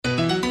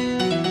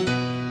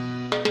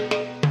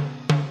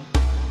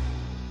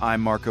I'm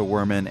Marco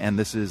Werman, and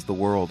this is The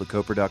World, a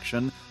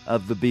co-production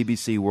of the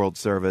BBC World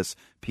Service,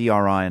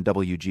 PRI, and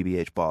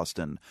WGBH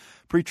Boston.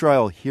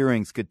 Pretrial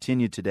hearings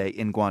continue today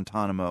in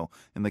Guantanamo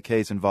in the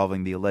case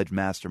involving the alleged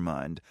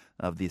mastermind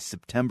of the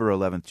September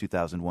 11,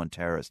 2001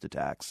 terrorist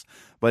attacks.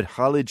 But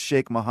Khalid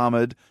Sheikh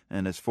Mohammed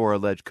and his four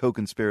alleged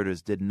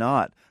co-conspirators did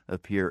not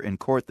appear in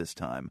court this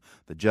time.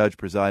 The judge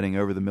presiding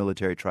over the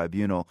military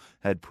tribunal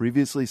had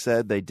previously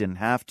said they didn't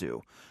have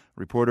to.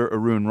 Reporter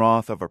Arun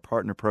Rath of our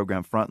partner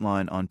program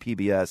Frontline on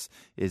PBS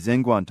is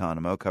in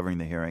Guantanamo covering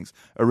the hearings.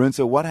 Arun,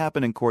 so what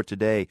happened in court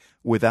today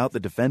without the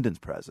defendants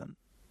present?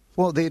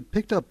 Well, they had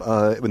picked up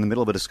in the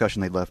middle of a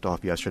discussion they left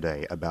off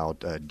yesterday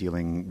about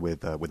dealing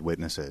with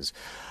witnesses.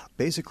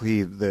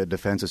 Basically, the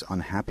defense is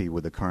unhappy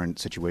with the current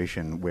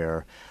situation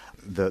where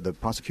the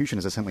prosecution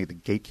is essentially the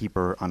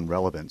gatekeeper on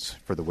relevance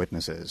for the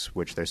witnesses,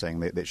 which they're saying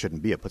they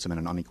shouldn't be. It puts them in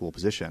an unequal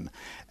position.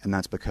 And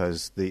that's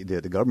because the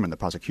government, the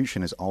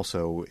prosecution, is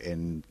also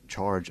in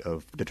charge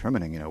of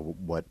determining,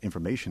 what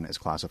information is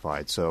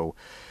classified. So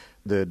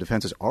the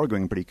defense is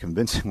arguing pretty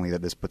convincingly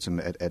that this puts them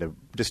at a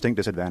distinct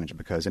disadvantage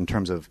because in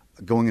terms of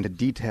going into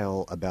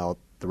detail about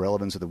the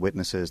relevance of the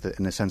witnesses, that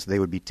in a sense they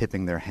would be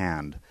tipping their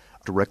hand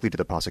directly to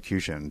the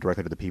prosecution,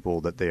 directly to the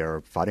people that they are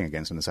fighting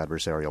against in this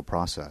adversarial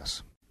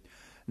process.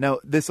 Now,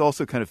 this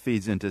also kind of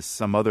feeds into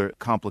some other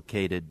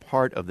complicated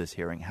part of this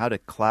hearing, how to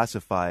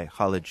classify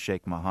Khalid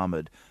Sheikh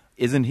Mohammed.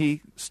 Isn't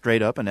he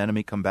straight up an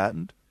enemy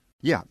combatant?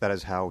 Yeah, that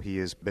is how he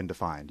has been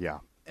defined, yeah.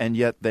 And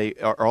yet they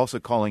are also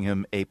calling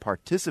him a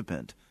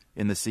participant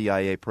in the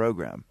CIA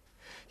program.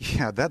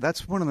 Yeah,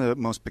 that's one of the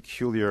most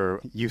peculiar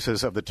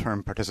uses of the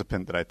term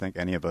participant that I think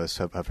any of us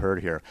have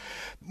heard here.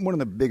 One of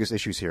the biggest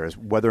issues here is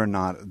whether or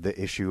not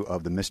the issue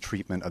of the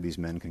mistreatment of these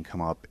men can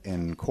come up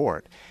in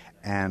court.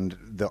 And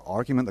the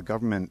argument the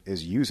government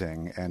is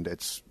using, and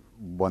it's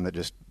one that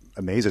just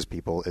amazes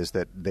people, is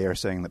that they are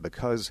saying that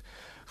because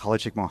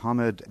Khalid Sheikh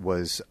Mohammed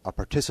was a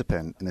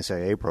participant in the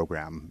CIA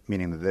program,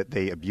 meaning that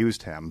they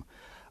abused him,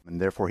 and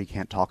therefore he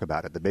can't talk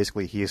about it, that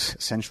basically he is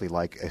essentially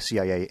like a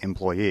CIA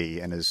employee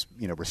and is,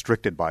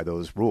 restricted by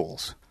those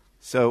rules.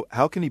 So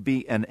how can he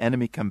be an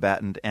enemy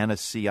combatant and a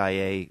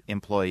CIA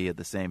employee at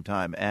the same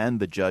time? And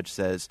the judge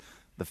says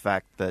the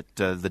fact that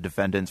the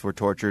defendants were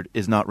tortured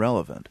is not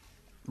relevant.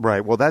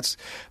 Right. Well, that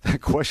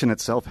question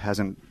itself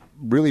hasn't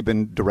really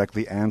been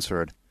directly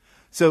answered.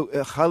 So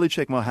Khalid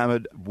Sheikh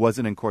Mohammed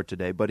wasn't in court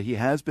today, but he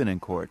has been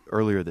in court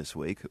earlier this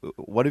week.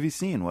 What have you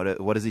seen?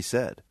 What has he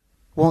said?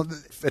 Well,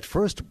 at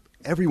first,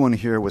 everyone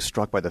here was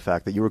struck by the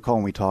fact that, you recall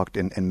when we talked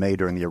in May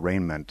during the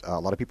arraignment, a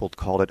lot of people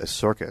called it a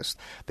circus.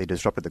 They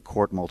disrupted the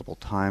court multiple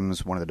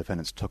times. One of the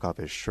defendants took off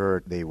his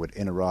shirt. They would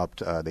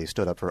interrupt. They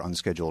stood up for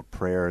unscheduled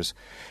prayers.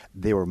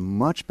 They were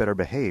much better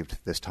behaved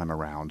this time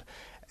around,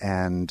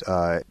 and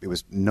it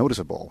was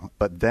noticeable.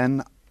 But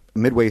then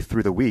midway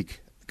through the week,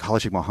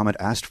 Khalid Sheikh Mohammed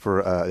asked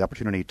for the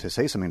opportunity to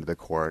say something to the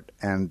court,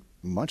 and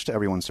much to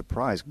everyone's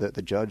surprise,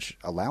 the judge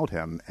allowed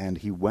him, and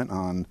he went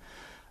on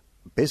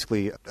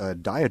basically a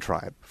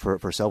diatribe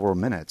for several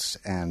minutes.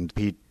 And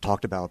he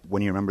talked about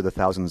when you remember the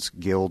thousands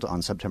killed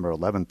on September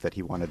 11th, that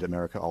he wanted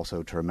America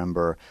also to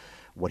remember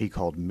what he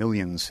called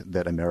millions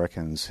that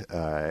Americans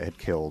had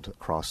killed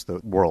across the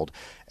world,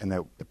 and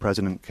that the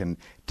president can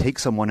take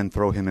someone and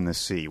throw him in the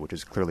sea, which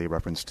is clearly a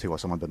reference to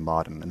Osama bin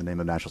Laden in the name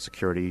of national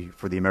security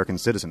for the American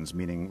citizens,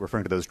 meaning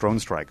referring to those drone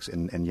strikes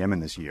in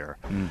Yemen this year.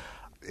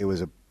 It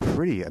was a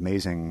pretty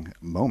amazing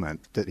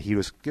moment that he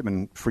was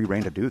given free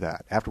rein to do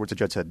that. Afterwards, the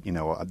judge said,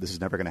 this is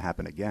never going to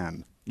happen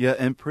again. Yeah,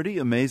 and pretty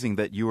amazing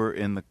that you were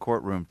in the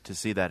courtroom to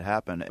see that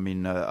happen. I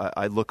mean,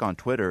 I look on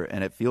Twitter,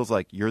 and it feels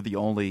like you're the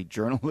only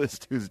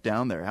journalist who's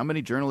down there. How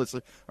many journalists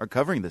are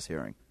covering this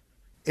hearing?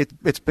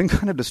 It's been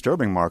kind of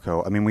disturbing,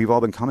 Marco. I mean, we've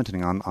all been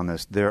commenting on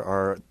this. There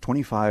are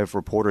 25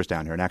 reporters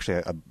down here, and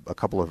actually a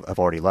couple have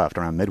already left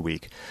around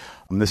midweek.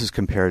 This is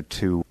compared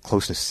to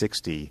close to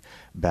 60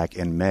 back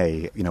in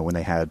May, when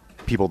they had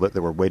people that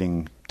were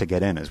waiting to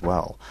get in as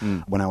well.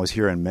 When I was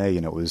here in May,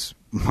 it was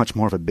much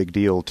more of a big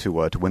deal to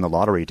win the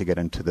lottery to get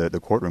into the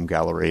courtroom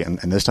gallery. And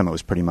this time it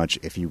was pretty much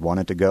if you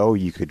wanted to go,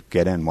 you could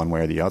get in one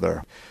way or the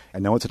other. I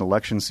know it's an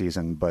election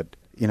season, but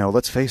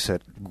let's face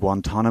it,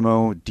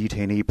 Guantanamo,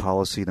 detainee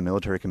policy, the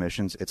military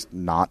commissions, it's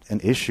not an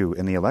issue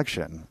in the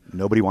election.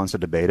 Nobody wants to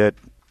debate it,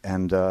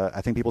 and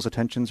I think people's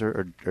attentions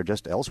are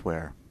just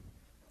elsewhere.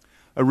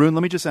 Arun,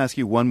 let me just ask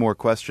you one more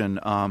question.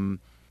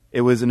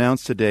 It was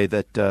announced today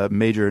that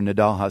Major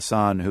Nidal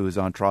Hassan, who is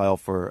on trial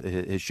for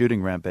his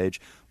shooting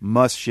rampage,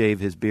 must shave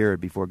his beard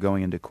before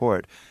going into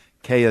court.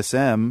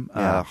 KSM,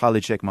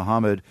 Khalid Sheikh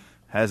Mohammed,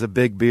 has a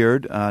big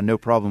beard, no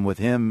problem with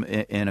him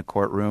in a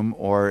courtroom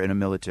or in a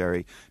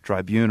military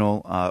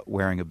tribunal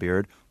wearing a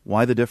beard.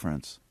 Why the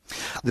difference?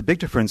 The big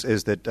difference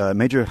is that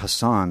Major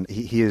Hassan,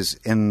 he is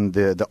in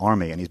the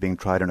Army, and he's being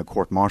tried in a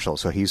court-martial,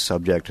 so he's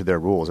subject to their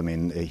rules. I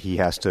mean, he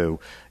has to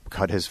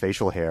cut his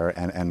facial hair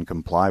and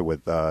comply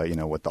with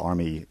what the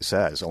Army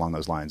says along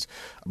those lines.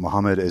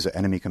 Muhammad is an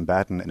enemy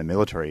combatant in a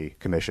military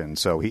commission,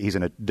 so he's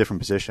in a different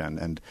position.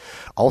 And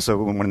also,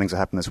 one of the things that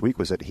happened this week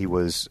was that he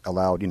was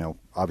allowed,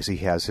 obviously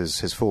he has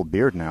his full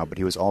beard now, but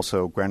he was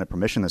also granted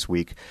permission this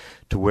week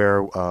to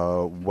wear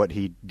what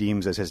he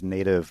deems as his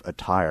native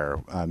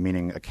attire,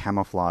 meaning a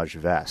camouflage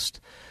vest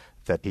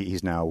that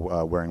he's now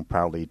wearing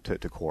proudly to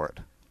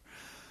court.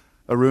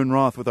 Arun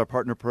Rath with our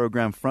partner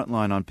program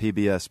Frontline on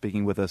PBS,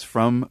 speaking with us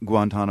from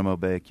Guantanamo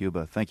Bay,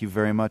 Cuba. Thank you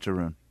very much,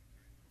 Arun.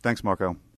 Thanks, Marco.